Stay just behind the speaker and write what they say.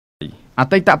អ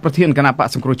តីតប្រធានគណៈបក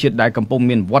សង្គ្រោះជាតិដែលកំពុង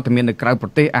មានវត្តមាននៅក្រៅប្រ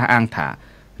ទេសអះអាងថា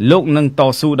លោកនឹងត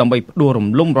ស៊ូដើម្បីផ្ដួលរំ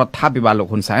លំរដ្ឋាភិបាលលោក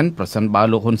ហ៊ុនសែនប្រសិនបើ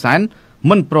លោកហ៊ុនសែន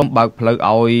មិនព្រមបើកផ្លូវ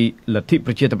ឲ្យលទ្ធិ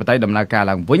ប្រជាធិបតេយ្យដំណើរការ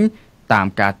ឡើងវិញតាម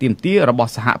ការទាមទាររប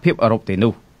ស់សហភាពអឺរ៉ុបទេ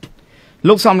នោះ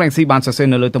លោកសំរងស៊ីបានសរសេរ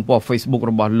នៅលើទំព័រ Facebook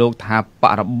របស់លោកថាប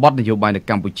រិបទនយោបាយនៅ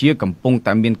កម្ពុជាកំពុង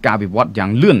តែមានការវិវត្តយ៉ា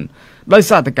ងលឿនដោយ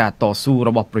សារតែការតស៊ូរ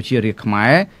បស់ប្រជារាស្ត្រខ្មែ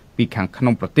រពីខាងក្នុ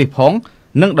ងប្រទេសផង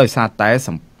និងដោយសារតែស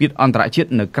ម្ពាធអន្តរជាតិ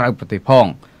នៅក្រៅប្រទេសផង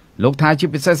លោកថាជា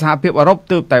ពិសេសសហភាពអឺរ៉ុប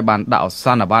ទើបតែបានដាក់ឱស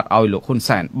ន្និបាតឲ្យលោកហ៊ុន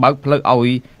សែនបើកផ្លូវឲ្យ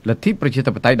លទ្ធិប្រជា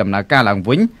ធិបតេយ្យដំណើរការឡើង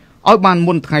វិញឲ្យបាន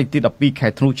មុនថ្ងៃទី12ខែ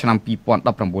ធ្នូឆ្នាំ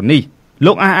2019នេះ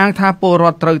លោកអះអាងថាពលរ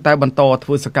ដ្ឋត្រូវតែបន្តធ្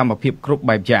វើសកម្មភាពគ្រប់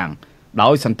បែបយ៉ាងដោ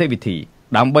យសន្តិវិធី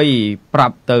ដើម្បីប្រា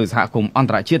ប់ទៅសហគមន៍អន្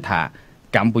តរជាតិថា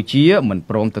កម្ពុជាមិន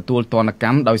ព្រមទទួលទណ្ឌក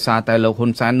ម្មដោយសារតែលោកហ៊ុ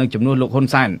នសែននិងជំនួសលោកហ៊ុន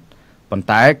សែនប៉ុន្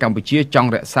តែកម្ពុជាចង់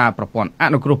រក្សាប្រព័ន្ធអ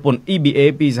នុគ្រោះពន្ធ EBA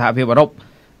ពីសហភាពអឺរ៉ុប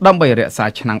ដើម្បីរក្សា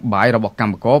ឆ្នាំងបាយរបស់ក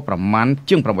ម្មករប្រមាណ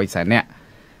ជាង 800,000 នាក់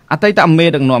អតីតមេ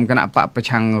ដឹកនាំគណៈបកប្រ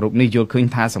ឆាំងរូបនេះយល់ឃើញ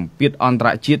ថាសម្ពាធអន្តរ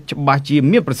ជាតិច្បាស់ជា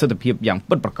មានប្រសិទ្ធភាពយ៉ាង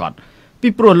ពិតប្រាកដពី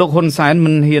ព្រោះលោកហ៊ុនសែន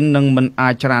មិនហ៊ាននិងមិនអា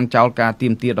ចច្រានចោលការទា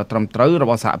មទារដ៏ត្រឹមត្រូវរ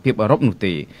បស់សហភាពអឺរ៉ុបនោះ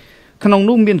ទេក្នុង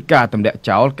នោះមានការទម្លាក់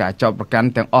ចោលការចោទប្រកាន់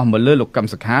ទាំងអស់មកលើលោកកឹម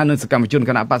សុខានិងសកម្មជន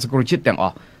គណៈបក្សសង្គ្រោះជាតិទាំងអ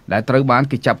ស់ដែលត្រូវបាន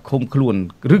គេចាប់ឃុំខ្លួន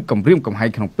ឬគំរាមកំហែង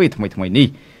ក្នុងពេលថ្មីៗនេះ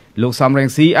លោកសំរង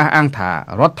ស៊ីអះអាងថា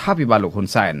រដ្ឋាភិបាលលោកហ៊ុន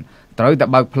សែនត្រូវតែ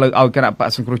បើកផ្លូវឲ្យគណៈប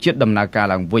ក្សសង្គ្រោះជាតិដំណើរការ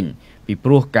ឡើងវិញពីព្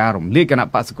រោះការរំលាយគណៈ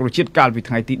បក្សសង្គ្រោះជាតិកាលពី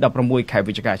ថ្ងៃទី16ខែ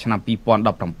វិច្ឆិកាឆ្នាំ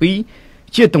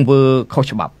2017ជាទង្វើខុស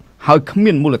ច្បាប់ហើយគ្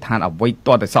មានមូលដ្ឋានអ្វី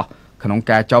ទាល់តែសោះក្នុង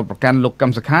ការចោទប្រកាន់លោកកឹ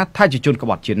មសុខាថាជាជនក្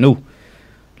បត់ជាតិនោះ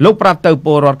លោកប្រាប់ទៅព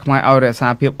លរដ្ឋខ្មែរឲ្យរក្សា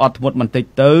ភាពអត់ធ្មត់បន្តិច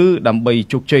ទៅដើម្បី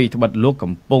ជោគជ័យត្បិតលោក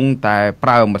កំពុងតែប្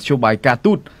រើមធ្យោបាយការ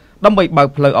ទូតដើម្បីបើក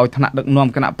ផ្លូវឲ្យថ្នាក់ដឹកនាំ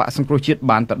គណៈបក្សសង្គ្រោះជាតិ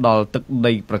បានទៅដល់ទឹក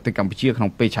ដីប្រទេសកម្ពុជាក្នុង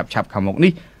ពេលឆាប់ៗខាងមុខ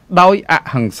នេះដោយអ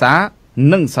ហិង្សា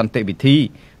និងសន្តិវិធី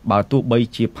បើទោះបី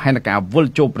ជាផែនការវិល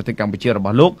ចូលប្រទេសកម្ពុជារប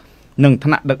ស់លោកនិងថ្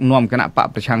នាក់ដឹកនាំគណៈបក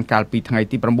ប្រឆាំងកាលពីថ្ងៃ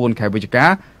ទី9ខែវិច្ឆិកា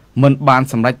មិនបាន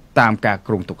សម្រេចតាមការ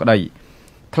គ្រោងទុកក្តី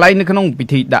ថ្លែងនៅក្នុងពិ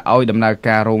ធីដាក់ឲ្យដំណើរ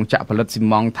ការរោងចក្រផលិតស៊ី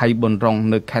ម៉ងត៍ថៃប៊ុនរុង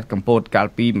នៅខេត្តកំពតកាល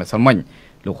ពីម្សិលមិញ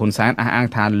លោកហ៊ុនសែនអះអាង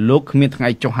ថាលោកគ្មានថ្ងៃ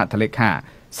ចុះហត្ថលេខា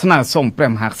ស្នើសុំព្រះ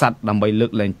មហាក្សត្រដើម្បីលើ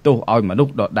កលែងទោសឲ្យមនុស្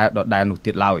សដដែលនោះ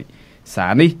ទៀតឡើយសា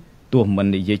រនេះទោះមិន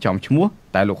និយាយចំឈ្មោះ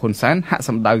តែលោកហ៊ុនសែនហាក់ស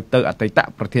ម្ដៅទៅអតីត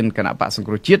ប្រធានគណៈបក្សសង្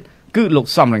គ្រោះជាតិគឺលោក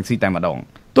សំរងស៊ីតែម្ដង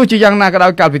ទោះជាយ៉ាងណាក៏ដោ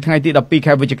យកាលពីថ្ងៃទី12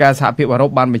ខែវិច្ឆិកាសហភាពអឺរ៉ុប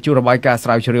បានបញ្ជូនរបាយការណ៍ស្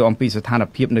រាវជ្រាវអំពីស្ថាន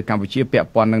ភាពនៅកម្ពុជាពាក់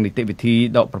ព័ន្ធនឹងនីតិវិធី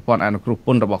ដកប្រព័ន្ធអនុគ្រោះព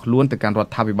ន្ធរបស់ខ្លួនទៅកាន់រ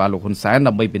ដ្ឋាភិបាលលោកហ៊ុនសែន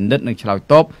ដើម្បីពិនិត្យនិងឆ្លើយ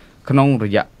តបក្នុងរ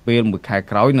យៈពេល1ខែ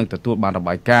ក្រោយនឹងទទួលបានរ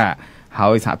បាយការណ៍ហើ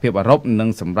យសហភាពអឺរ៉ុបនឹង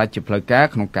សម្រេចជាផ្លូវការ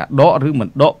ក្នុងការដកឬមិន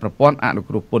ដកប្រព័ន្ធអនុ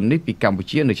គ្រោះពន្ធនេះពីកម្ពុ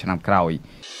ជានៅឆ្នាំក្រោយ